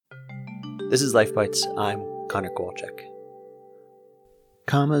This is Life Bites. I'm Connor Kowalczyk.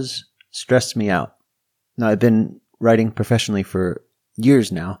 Commas stress me out. Now, I've been writing professionally for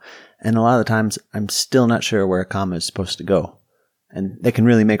years now, and a lot of the times I'm still not sure where a comma is supposed to go. And they can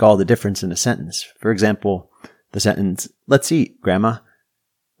really make all the difference in a sentence. For example, the sentence, "Let's eat, Grandma,"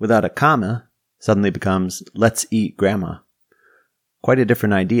 without a comma suddenly becomes, "Let's eat, Grandma." Quite a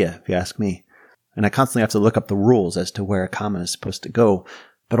different idea, if you ask me. And I constantly have to look up the rules as to where a comma is supposed to go,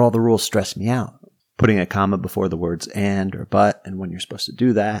 but all the rules stress me out. Putting a comma before the words and or but, and when you're supposed to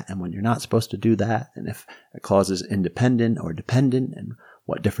do that, and when you're not supposed to do that, and if a clause is independent or dependent, and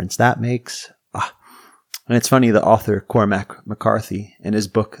what difference that makes. And it's funny, the author Cormac McCarthy, in his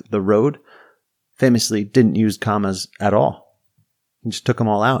book The Road, famously didn't use commas at all. He just took them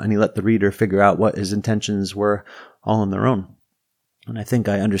all out, and he let the reader figure out what his intentions were all on their own. And I think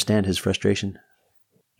I understand his frustration